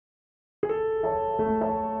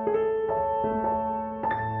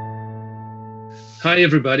Hi,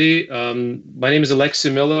 everybody. My name is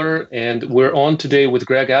Alexei Miller, and we're on today with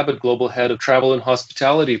Greg Abbott, Global Head of Travel and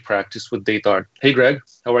Hospitality Practice with DataArt. Hey, Greg,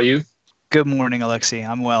 how are you? Good morning, Alexei.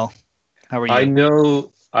 I'm well. How are I you?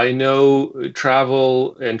 know, I know,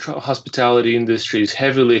 travel and hospitality industry is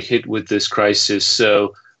heavily hit with this crisis.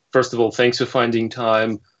 So, first of all, thanks for finding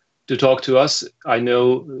time to talk to us. I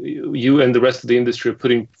know you and the rest of the industry are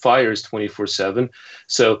putting fires 24/7.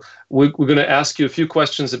 So, we're going to ask you a few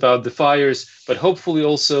questions about the fires, but hopefully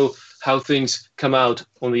also how things come out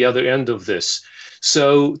on the other end of this.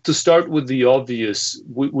 So, to start with the obvious,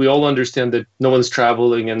 we all understand that no one's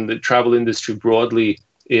traveling and the travel industry broadly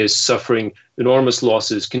is suffering enormous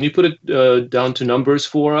losses. Can you put it down to numbers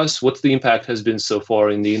for us? What's the impact has been so far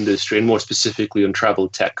in the industry, and more specifically on travel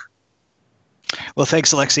tech? Well,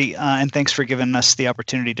 thanks, Alexei, and thanks for giving us the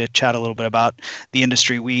opportunity to chat a little bit about the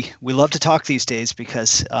industry. We love to talk these days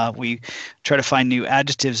because we try to find new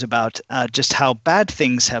adjectives about just how bad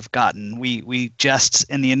things have gotten. We jest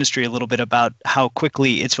in the industry a little bit about how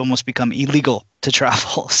quickly it's almost become illegal to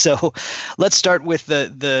travel. So let's start with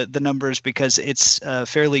the numbers because it's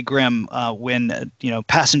fairly grim when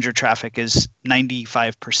passenger traffic is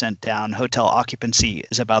 95% down. Hotel occupancy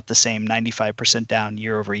is about the same, 95% down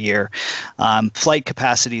year over year. Flight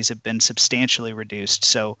capacities have been substantially reduced.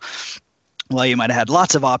 So while you might have had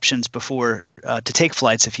lots of options before to take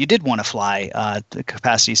flights, if you did want to fly, the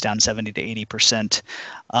capacity is down 70 to 80%.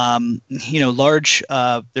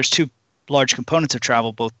 There's two large components of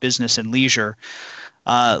travel, both business and leisure.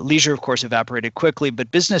 Leisure, of course, evaporated quickly, but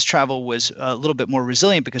business travel was a little bit more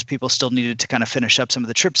resilient because people still needed to kind of finish up some of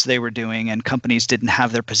the trips they were doing, and companies didn't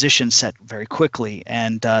have their positions set very quickly.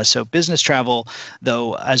 And so business travel,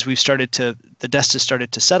 though, as the dust has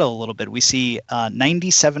started to settle a little bit, we see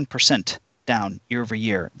 97% down year over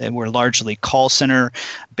year. They were largely call center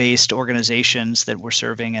based organizations that we're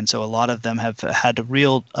serving. And so a lot of them have had a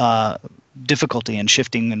real difficulty in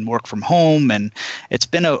shifting and work from home. And it's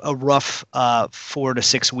been a rough 4 to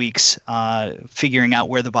 6 weeks figuring out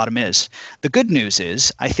where the bottom is. The good news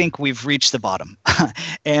is I think we've reached the bottom.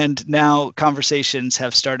 And now conversations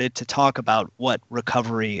have started to talk about what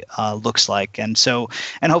recovery looks like. And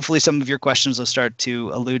hopefully some of your questions will start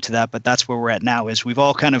to allude to that. But that's where we're at now is we've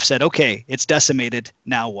all kind of said, okay, it's decimated.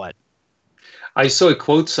 Now what? I saw a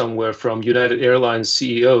quote somewhere from United Airlines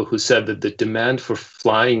CEO who said that the demand for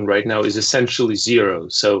flying right now is essentially zero.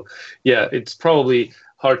 So, yeah, it's probably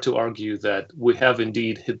hard to argue that we have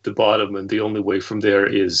indeed hit the bottom, and the only way from there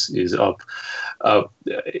is up. Uh,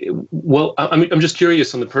 I'm just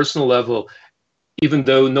curious on the personal level. Even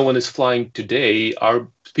though no one is flying today, are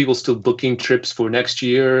people still booking trips for next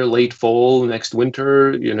year, late fall, next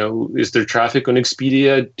winter? Is there traffic on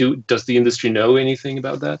Expedia? Does the industry know anything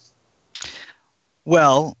about that?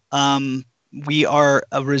 Well, we are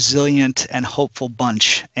a resilient and hopeful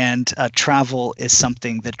bunch, and travel is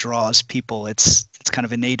something that draws people. It's kind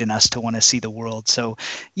of innate in us to want to see the world. So,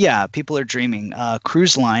 yeah, people are dreaming.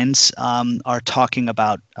 Cruise lines are talking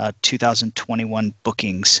about 2021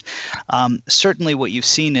 bookings. Certainly, what you've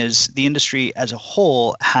seen is the industry as a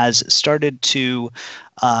whole has started to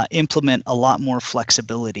implement a lot more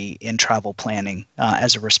flexibility in travel planning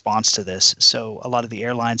as a response to this. So a lot of the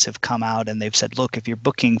airlines have come out and they've said, look, if you're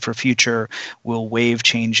booking for future, we'll waive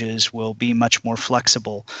changes, we'll be much more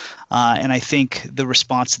flexible. And I think the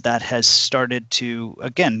response to that has started to,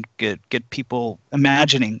 again, get people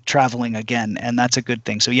imagining traveling again. And that's a good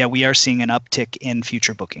thing. So yeah, we are seeing an uptick in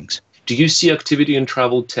future bookings. Do you see activity in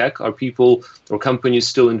travel tech? Are people or companies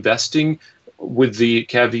still investing, with the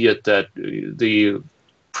caveat that the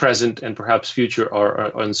present and perhaps future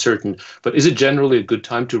are uncertain? But is it generally a good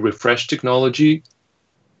time to refresh technology?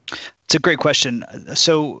 It's a great question.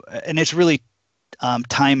 And it's really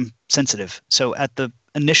time sensitive. So at the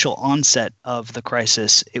initial onset of the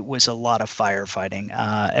crisis, it was a lot of firefighting.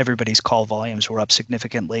 Everybody's call volumes were up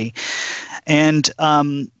significantly. And,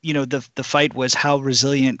 the fight was how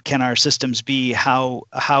resilient can our systems be? How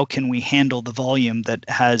can we handle the volume that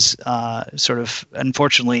has sort of,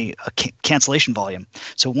 unfortunately, a cancellation volume?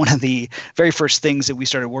 So one of the very first things that we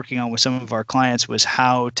started working on with some of our clients was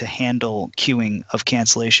how to handle queuing of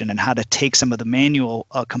cancellation and how to take some of the manual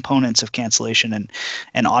components of cancellation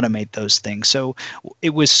and automate those things. So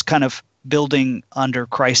it was kind of building under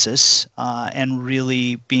crisis and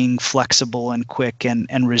really being flexible and quick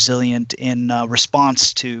and resilient in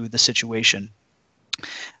response to the situation.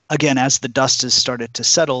 Again, as the dust has started to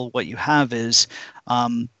settle, what you have is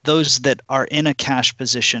those that are in a cash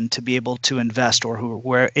position to be able to invest or who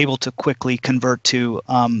were able to quickly convert to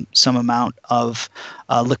some amount of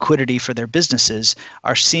liquidity for their businesses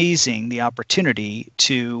are seizing the opportunity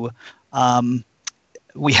to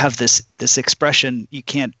we have this this expression, you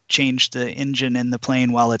can't change the engine in the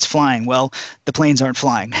plane while it's flying. Well, the planes aren't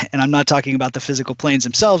flying. And I'm not talking about the physical planes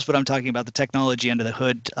themselves, but I'm talking about the technology under the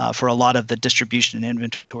hood for a lot of the distribution and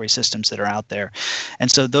inventory systems that are out there. And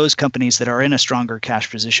so those companies that are in a stronger cash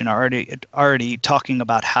position are already talking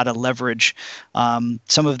about how to leverage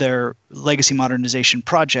some of their legacy modernization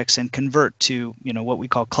projects and convert to, what we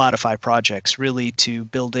call cloudify projects, really to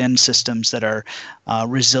build in systems that are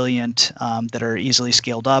resilient, that are easily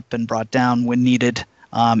scaled up and brought down when needed,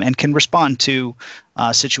 and can respond to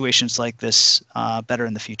situations like this better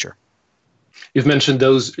in the future. You've mentioned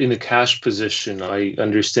those in a cash position. I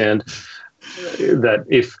understand that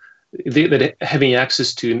having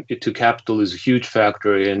access to capital is a huge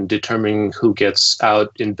factor in determining who gets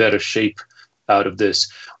out in better shape out of this.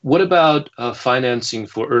 What about financing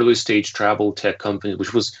for early stage travel tech companies,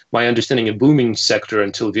 which was my understanding a booming sector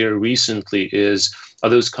until very recently? Are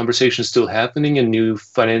those conversations still happening and new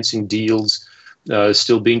financing deals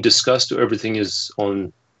still being discussed, or everything is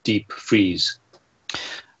on deep freeze?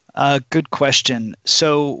 Good question.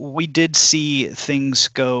 So we did see things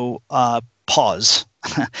go pause.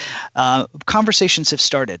 Conversations have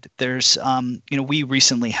started. There's, we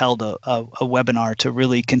recently held a webinar to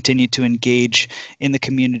really continue to engage in the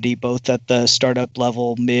community, both at the startup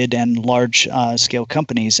level, mid and large scale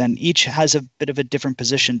companies, and each has a bit of a different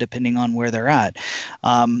position depending on where they're at.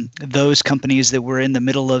 Those companies that were in the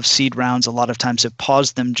middle of seed rounds a lot of times have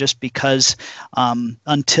paused them just because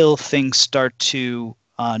until things start to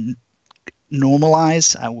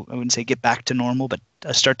normalize, I wouldn't say get back to normal, but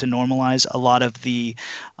start to normalize. A lot of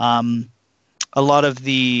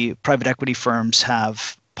the private equity firms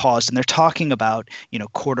have paused, and they're talking about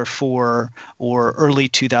Q4 or early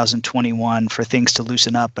 2021 for things to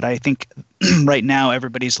loosen up. But I think right now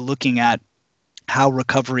everybody's looking at how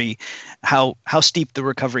steep the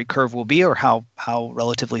recovery curve will be, or how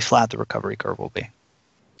relatively flat the recovery curve will be.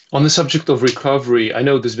 On the subject of recovery, I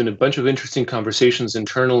know there's been a bunch of interesting conversations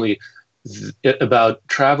internally about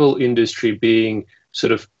travel industry being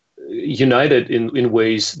sort of united in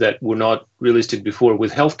ways that were not realistic before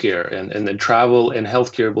with healthcare, and then travel and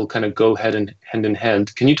healthcare will kind of go hand in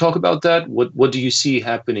hand. Can you talk about that? What do you see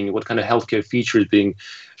happening? What kind of healthcare features being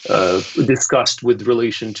discussed with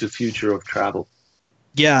relation to future of travel?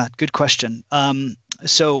 Yeah, good question.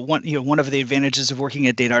 So one of the advantages of working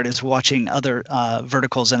at DataArt is watching other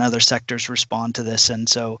verticals and other sectors respond to this. And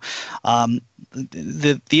so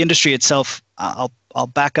the industry itself, I'll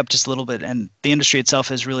back up just a little bit, and the industry itself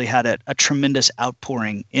has really had a tremendous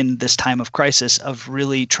outpouring in this time of crisis of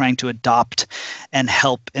really trying to adopt and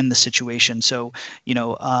help in the situation. So,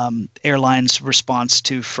 airlines' response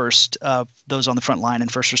to first those on the front line and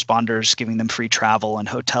first responders, giving them free travel, and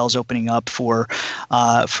hotels opening up for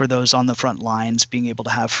those on the front lines, being able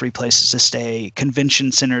to have free places to stay,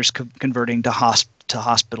 convention centers converting to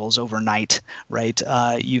hospitals overnight, right?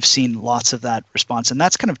 You've seen lots of that response, and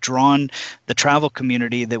that's kind of drawn the travel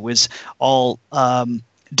community that was all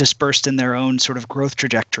dispersed in their own sort of growth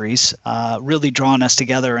trajectories, really drawn us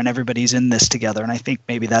together, and everybody's in this together. And I think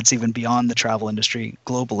maybe that's even beyond the travel industry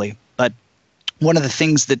globally. But one of the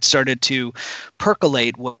things that started to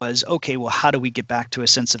percolate was, okay, well, how do we get back to a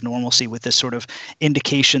sense of normalcy with this sort of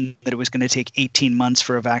indication that it was going to take 18 months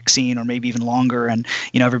for a vaccine, or maybe even longer? And,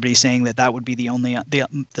 everybody's saying that would be the only,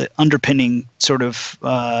 the underpinning sort of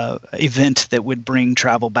event that would bring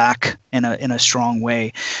travel back in a strong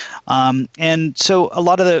way. And so a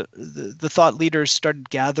lot of the thought leaders started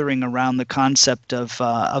gathering around the concept of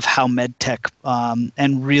how medtech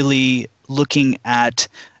and really looking at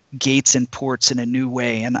gates and ports in a new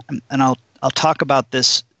way, and I'll talk about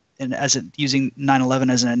this using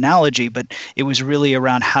 9/11 as an analogy, but it was really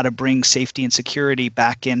around how to bring safety and security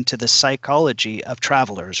back into the psychology of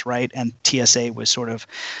travelers, right? And TSA was sort of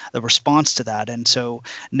the response to that. And so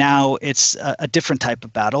now it's a different type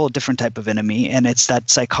of battle, a different type of enemy, and it's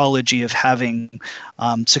that psychology of having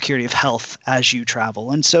security of health as you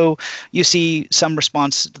travel. And so you see some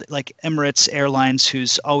response like Emirates Airlines,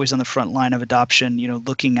 who's always on the front line of adoption,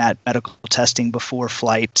 looking at medical testing before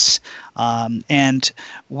flights. And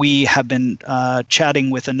we have been chatting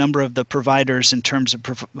with a number of the providers in terms of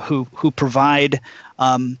who provide,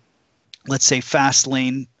 let's say, fast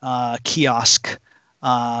lane kiosk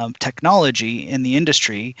technology in the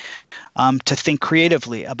industry, to think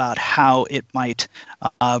creatively about how it might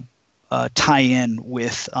tie in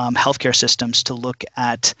with healthcare systems to look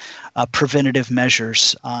at preventative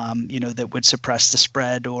measures, that would suppress the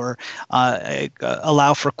spread or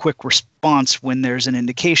allow for quick response when there's an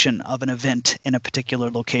indication of an event in a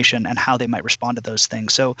particular location, and how they might respond to those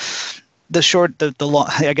things. So the long,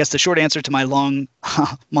 I guess the short answer to my long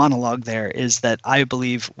monologue there is that I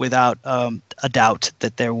believe without a doubt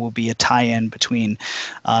that there will be a tie-in between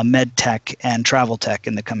MedTech and TravelTech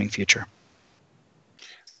in the coming future.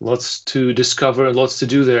 Lots to discover and lots to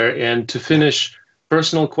do there. And to finish,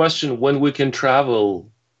 personal question, when we can travel,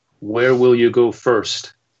 where will you go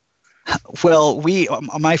first? Well,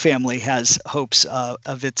 my family has hopes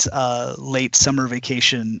of its late summer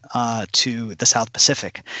vacation to the South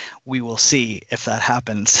Pacific. We will see if that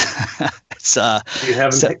happens. You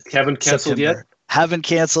haven't canceled September. yet? Haven't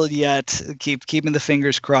canceled yet. Keeping the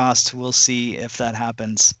fingers crossed. We'll see if that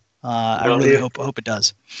happens. I really hope it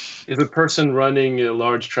does. If a person running a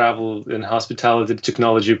large travel and hospitality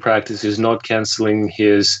technology practice is not canceling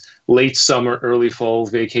his late summer, early fall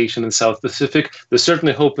vacation in South Pacific, there's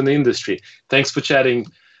certainly hope in the industry. Thanks for chatting,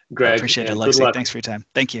 Greg. I appreciate it, Alexei. Thanks for your time.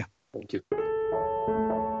 Thank you. Thank you.